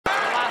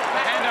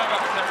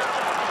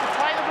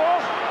Play the ball.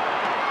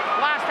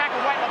 Last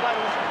tackle, wait, my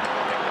bloody.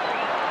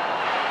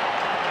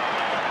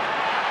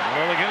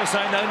 Well, they're going to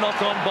say no knock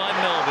on by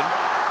Melbourne.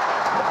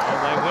 And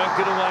they worked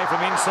it away from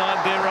inside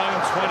their own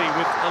 20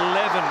 with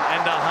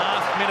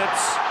 11.5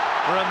 minutes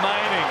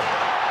remaining.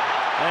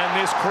 And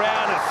this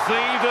crowd at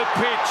fever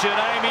pitch at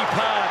Amy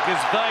Park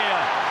as Vaya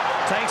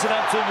takes it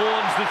up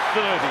towards the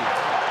 30.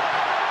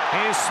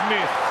 Here's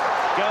Smith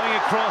going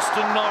across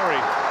to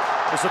Norrie.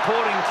 The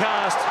supporting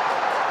cast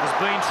has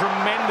been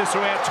tremendous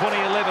throughout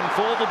 2011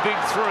 for the big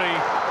three,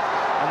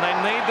 and they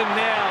need them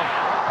now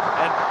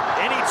at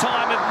any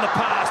time in the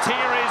past.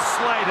 Here is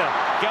Slater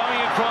going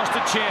across to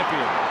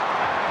Champion.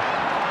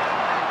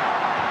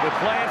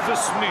 They're playing for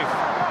Smith.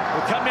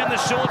 Will come down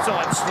the short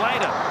side.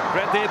 Slater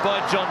grabbed there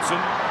by Johnson.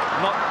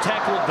 Not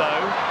tackled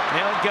though.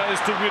 Now it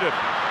goes to Widdop.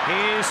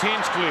 Here's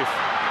Hinchcliffe.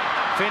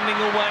 Fending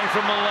away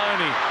from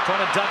Maloney. Trying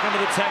to duck under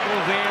the tackle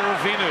there of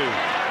Vinu.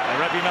 They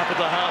wrap him up at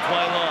the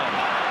halfway line.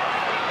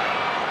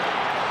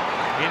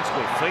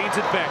 Hinchcliffe feeds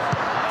it back.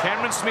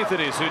 Cameron Smith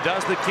it is who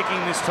does the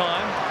kicking this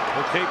time.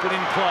 Will keep it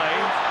in play.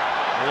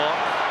 Lock.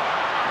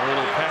 A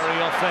little parry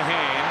off the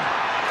hand.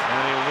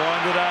 And he'll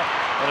wind it up.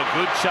 What a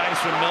good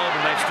chase from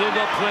Melbourne. They've still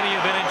got plenty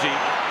of energy.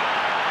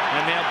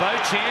 And now Bo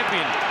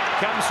Champion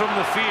comes from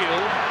the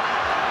field.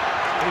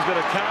 He's got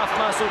a calf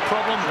muscle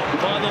problem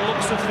by the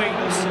looks of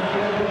things.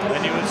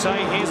 And you would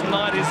say his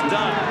night is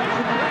done.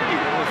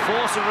 Will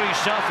force a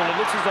reshuffle. It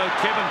looks as though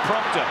Kevin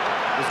Proctor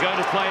is going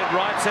to play at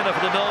right centre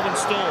for the Melbourne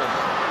Storm.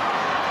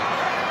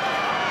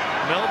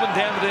 Melbourne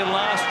down to their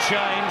last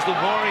change. The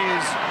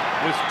Warriors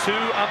with 2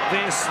 up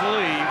their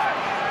sleeve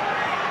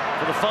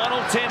for the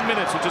final 10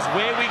 minutes, which is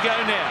where we go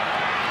now.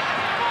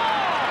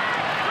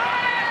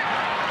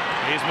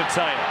 Here's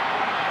Mateo.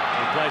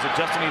 He plays it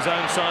just on his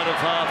own side of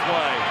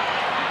halfway.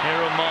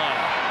 Jeremiah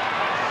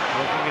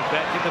working it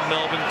back into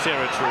Melbourne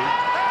territory.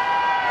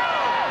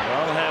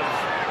 They'll have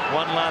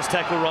one last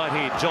tackle right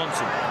here.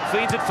 Johnson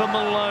feeds it for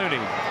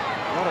Maloney.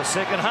 What a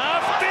second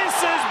half. This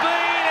has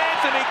been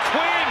Anthony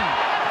Quinn.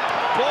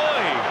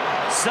 Boy,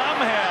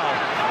 somehow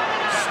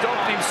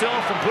stopped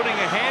himself from putting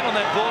a hand on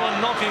that ball and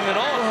knocking it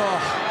off.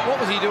 Oh, what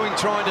was he doing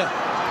trying to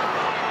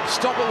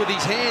stop it with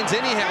his hands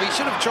anyhow? He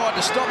should have tried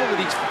to stop it with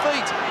his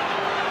feet.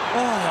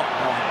 Oh,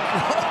 my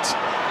God.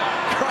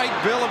 Craig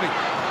Bellamy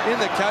in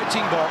the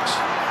coaching box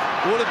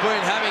would have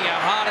been having a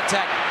heart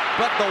attack.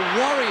 But the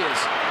Warriors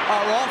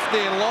are off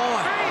their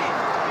line.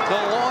 The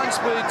line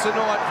speed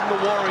tonight from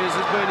the Warriors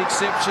has been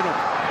exceptional.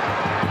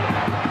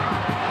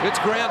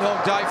 It's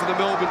Groundhog Day for the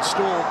Melbourne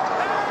Storm.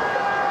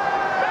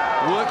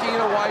 Working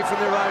it away from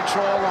their own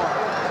try line.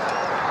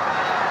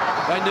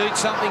 They need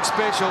something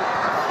special.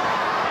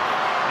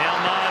 Now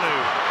Manu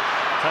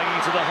taking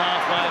it to the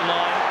halfway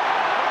line.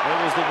 It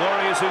was the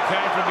Warriors who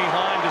came from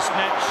behind to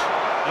snatch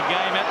a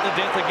game at the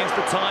death against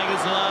the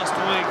Tigers last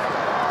week.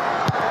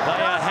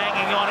 They are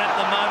hanging on at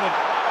the moment.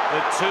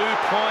 The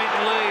 2-point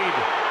lead.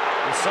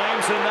 The same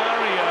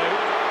scenario,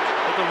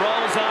 but the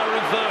roles are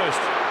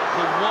reversed.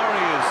 The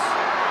Warriors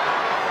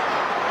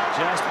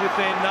just with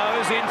their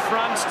nose in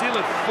front, still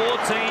at 14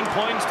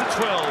 points to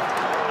 12.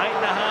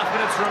 8.5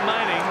 minutes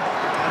remaining,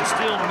 and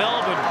still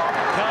Melbourne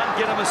can't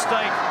get a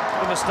mistake.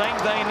 The mistake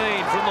they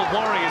need from the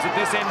Warriors at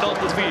this end of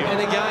the field. And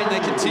again,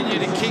 they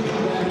continue to kick,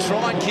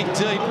 try and kick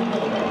deep,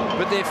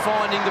 but they're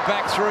finding the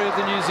back three of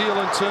the New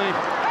Zealand team.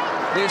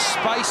 There's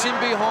space in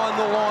behind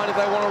the line if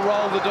they want to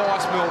roll the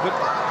dice, Melbourne.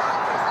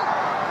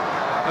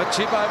 A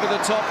chip over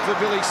the top for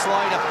Billy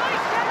Slater.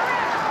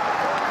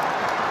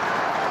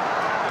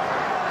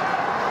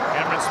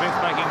 Cameron Smith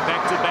making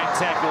back-to-back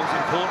tackles,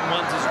 important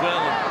ones as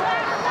well.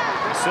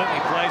 He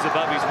certainly plays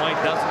above his weight,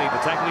 doesn't he?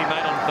 The tackle he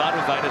made on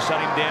Buttervay to shut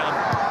him down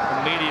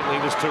immediately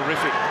was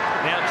terrific.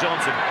 Now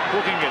Johnson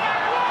hooking it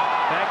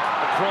back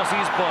across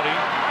his body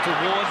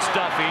towards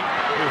Duffy,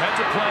 who had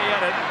to play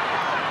at it.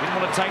 Didn't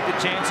want to take the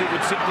chance it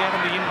would sit down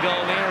in the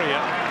in-goal area.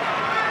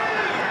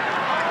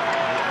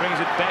 He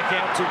brings it back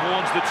out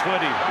towards the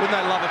 20. Wouldn't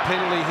they love a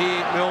penalty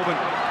here, Melbourne?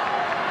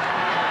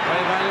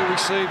 They've only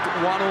received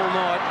one all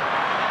night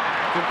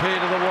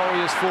compared to the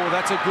Warriors 4.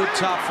 That's a good,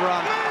 tough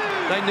run.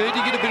 They need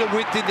to get a bit of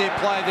width in their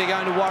play if they're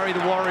going to worry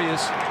the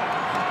Warriors.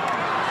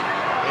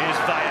 Here's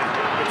Vaya.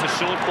 It's a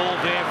short ball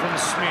there from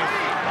Smith.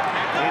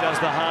 He does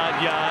the hard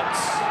yards.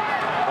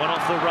 One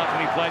off the ruck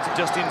and he plays it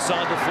just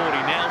inside the 40.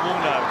 Now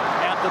Wulno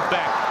out the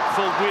back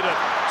for Widdop.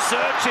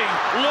 Searching,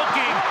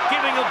 looking,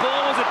 giving a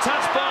ball. Was it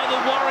touched by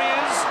the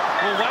Warriors?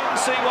 We'll wait and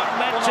see what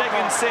Matt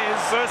Jenkins says.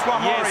 First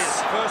one, yes, Warriors.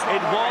 First one,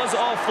 it was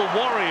off the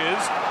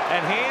Warriors.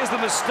 And here's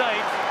the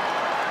mistake.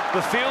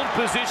 The field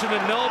position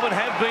that Melbourne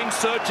have been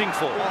searching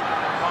for.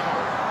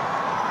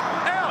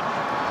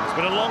 It's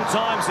been a long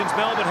time since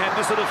Melbourne had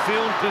this sort of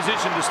field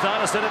position to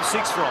start a set of 6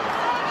 from.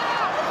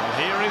 And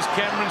here is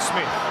Cameron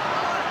Smith.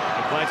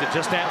 He plays it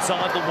just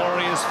outside the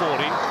Warriors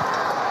 40.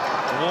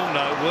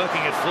 Wulno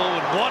working it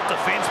forward. What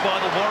defence by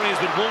the Warriors,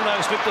 but Wulno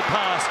slipped the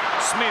pass.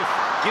 Smith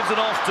gives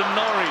it off to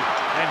Norrie.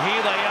 And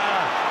here they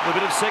are. A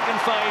bit of second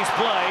phase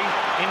play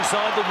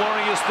inside the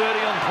Warriors 30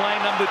 on play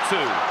number 2.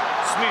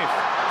 Smith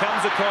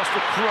comes across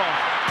the Cronk.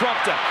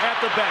 Proctor at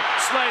the back.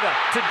 Slater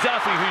to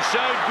Duffy, who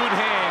showed good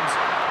hands.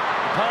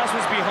 The pass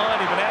was behind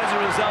him, and as a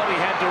result, he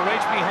had to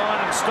reach behind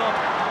and stop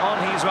on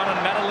his run, and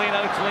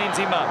Madalino cleans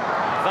him up.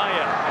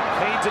 Vaya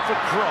feeds it for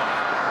Cronk.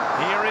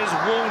 Here is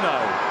Woolno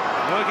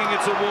working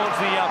it towards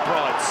the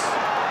uprights.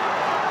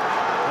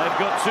 They've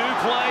got 2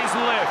 plays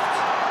left.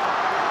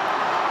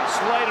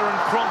 Slater and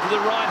Cronk to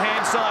the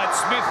right-hand side.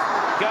 Smith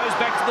goes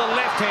back to the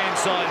left-hand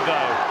side,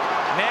 though.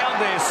 Now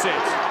they're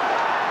set.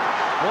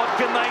 What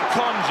can they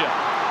conjure?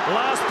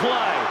 Last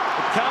play.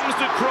 It comes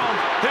to Cronk,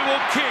 who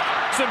will kick.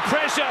 Some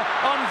pressure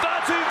on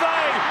Vatuve.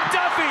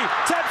 Duffy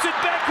taps it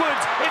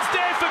backwards. It's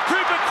there for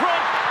Cooper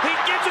Cronk. He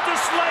gives it to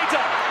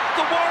Slater.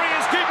 The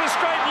Warriors keep a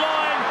straight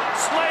line.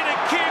 Slater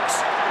kicks.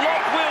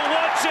 Locke will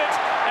watch it.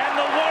 And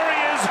the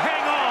Warriors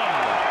hang on.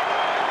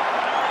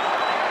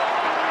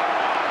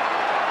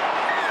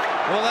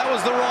 Well, that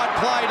was the right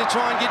play to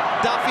try and get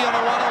Duffy on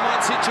a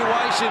one-on-one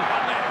situation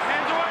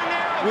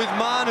with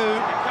Manu.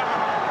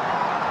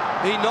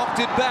 He knocked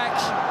it back,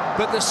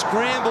 but the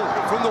scramble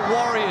from the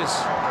Warriors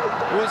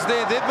was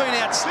there. They've been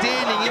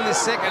outstanding in the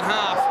second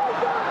half.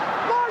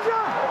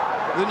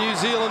 The New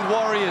Zealand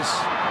Warriors.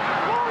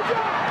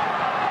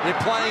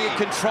 They're playing a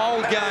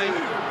controlled game,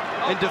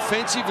 and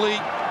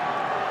defensively,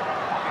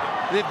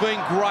 they've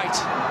been great.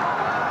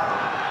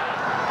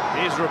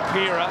 Here's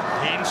Rapira.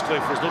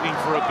 Hinchcliffe was looking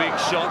for a big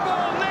shot.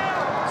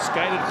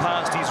 Skated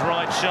past his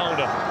right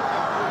shoulder.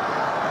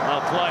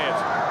 They'll play it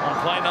on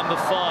play number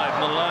 5.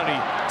 Maloney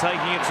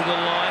taking it to the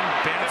line,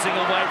 bouncing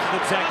away from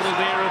the tackle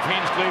there of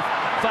Hinchcliffe.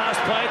 Fast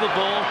play the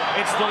ball.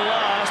 It's the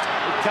last.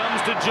 It comes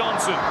to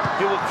Johnson,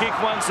 who will kick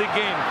once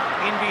again.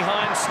 In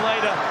behind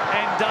Slater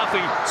and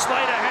Duffy.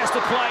 Slater has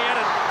to play at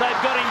it.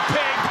 They've got him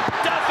pegged.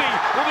 Duffy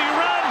will be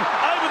run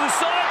over the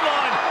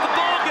sideline. The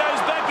ball goes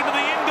back into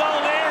the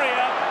in-goal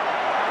area.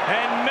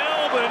 And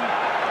Melbourne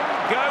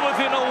go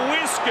within a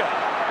whisker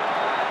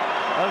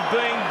of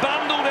being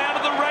bundled out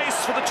of the race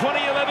for the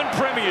 2011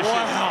 Premiership.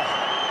 Wow.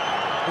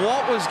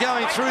 What was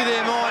going through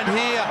their mind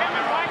here?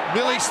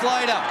 Billy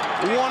Slater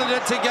wanted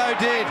it to go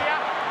dead.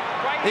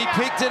 He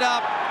picked it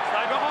up,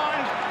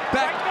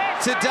 back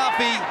to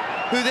Duffy,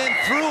 who then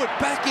threw it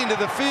back into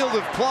the field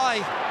of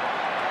play.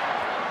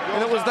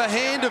 And it was the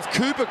hand of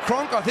Cooper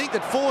Cronk, I think,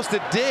 that forced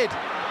it dead.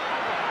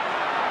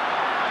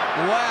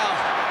 Wow.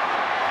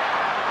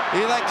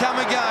 Here they come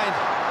again.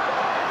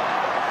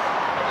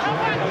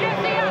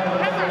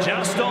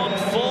 Just on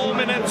 4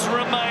 minutes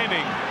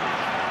remaining.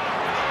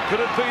 Could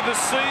it be the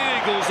Sea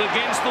Eagles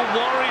against the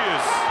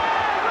Warriors?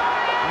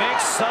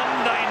 Next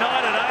Sunday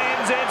night at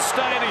ANZ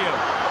Stadium.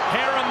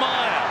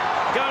 Jeremiah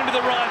going to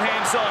the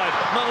right-hand side.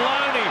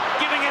 Maloney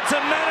giving it to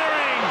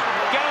Mannering.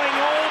 Going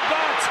all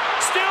but.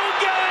 Still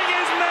going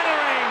is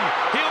Mannering.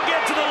 He'll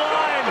get to the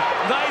line.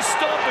 They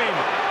stop him.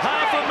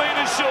 Half a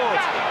metre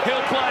short.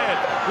 He'll play it.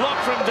 Lock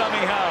from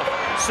dummy half.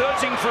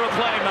 Searching for a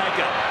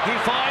playmaker. He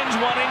finds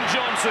one in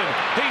Johnson.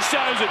 He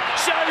shows it.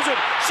 Shows it.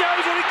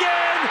 Shows it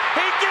again.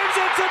 He gives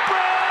it to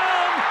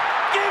Brown.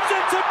 Gives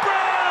it to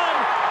Brown.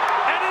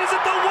 And is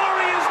it the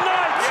Warriors'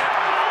 night?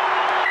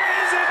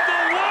 Is it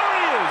the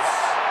Warriors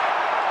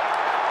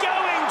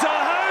going to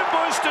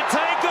Homebush to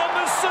take on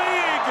the Sea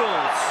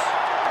Eagles?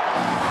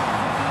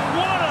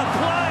 What a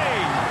play!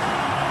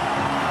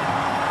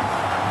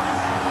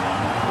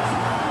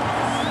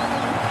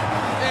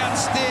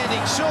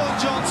 Outstanding. Sean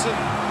Johnson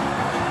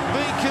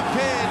being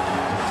compared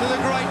to the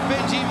great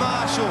Benji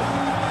Marshall.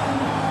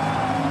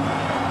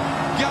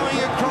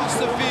 Going across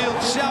the field,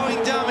 showing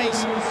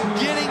dummies,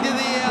 getting to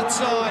the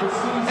outside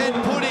and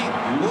putting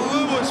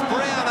Lewis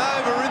Brown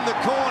over in the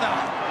corner.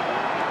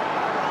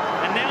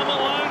 And now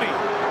Maloney.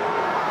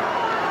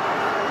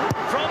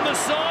 From the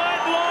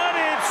sideline,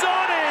 it's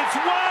on its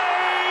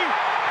way.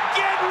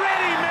 Get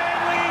ready,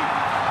 Manly.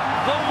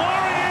 The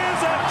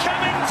Warriors are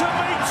coming to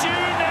meet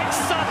you next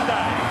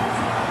Sunday.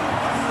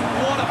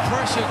 What a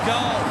pressure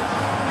goal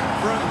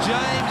from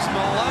James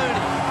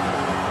Maloney.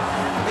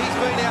 He's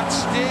been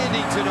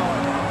outstanding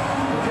tonight.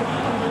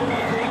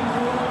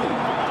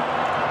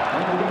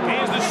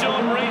 Here's the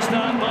short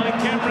restart by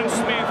Cameron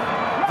Smith.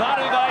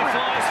 Vatuve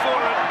flies for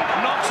it,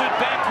 knocks it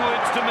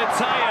backwards to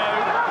Mateo.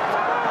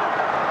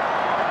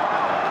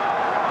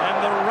 And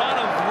the run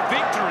of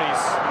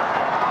victories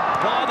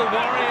by the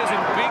Warriors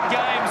in big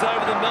games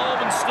over the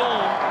Melbourne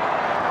Storm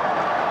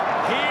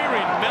here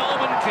in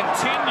Melbourne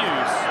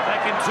continues.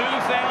 Back in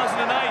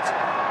 2008,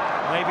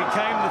 they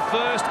became the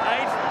first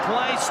 8th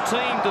place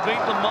team to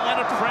beat the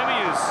minor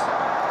premiers.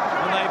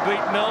 When they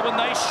beat Melbourne,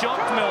 they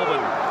shocked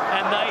Melbourne,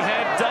 and they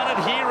have done it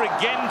here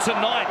again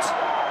tonight.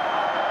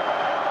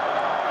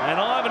 And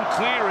Ivan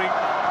Cleary,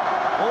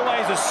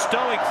 always a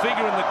stoic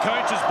figure in the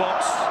coach's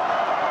box,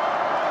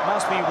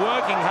 must be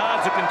working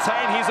hard to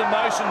contain his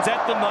emotions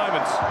at the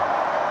moment.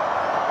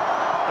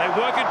 They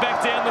work it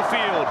back down the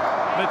field.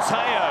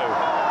 Mateo,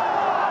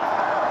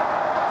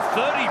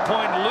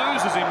 30-point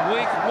losers in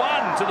week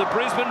 1 to the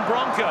Brisbane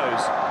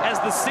Broncos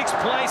as the 6th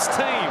place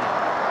team.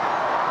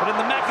 But in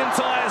the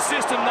McIntyre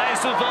system, they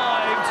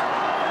survived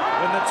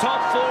when the top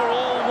 4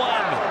 all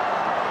won.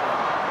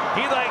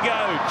 Here they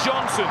go.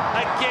 Johnson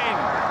again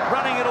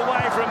running it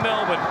away from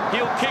Melbourne.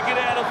 He'll kick it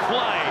out of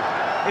play.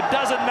 It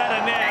doesn't matter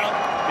now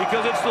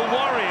because it's the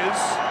Warriors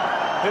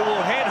who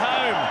will head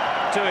home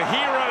to a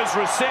hero's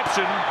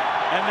reception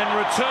and then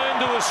return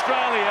to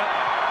Australia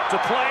to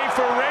play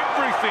for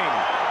everything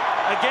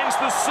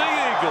against the Sea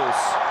Eagles.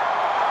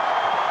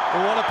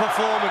 Well, what a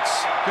performance.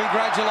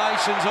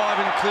 Congratulations,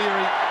 Ivan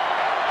Cleary.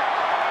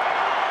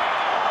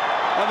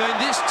 I mean,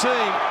 this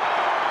team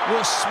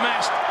was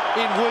smashed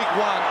in week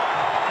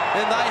 1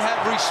 and they have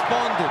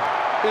responded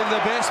in the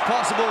best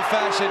possible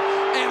fashion.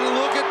 And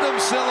look at them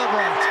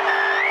celebrate.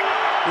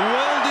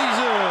 Well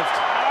deserved.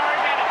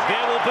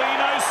 There will be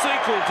no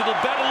sequel to the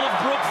Battle of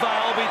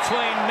Brookvale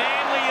between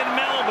Manly and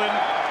Melbourne.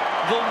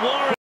 The Warriors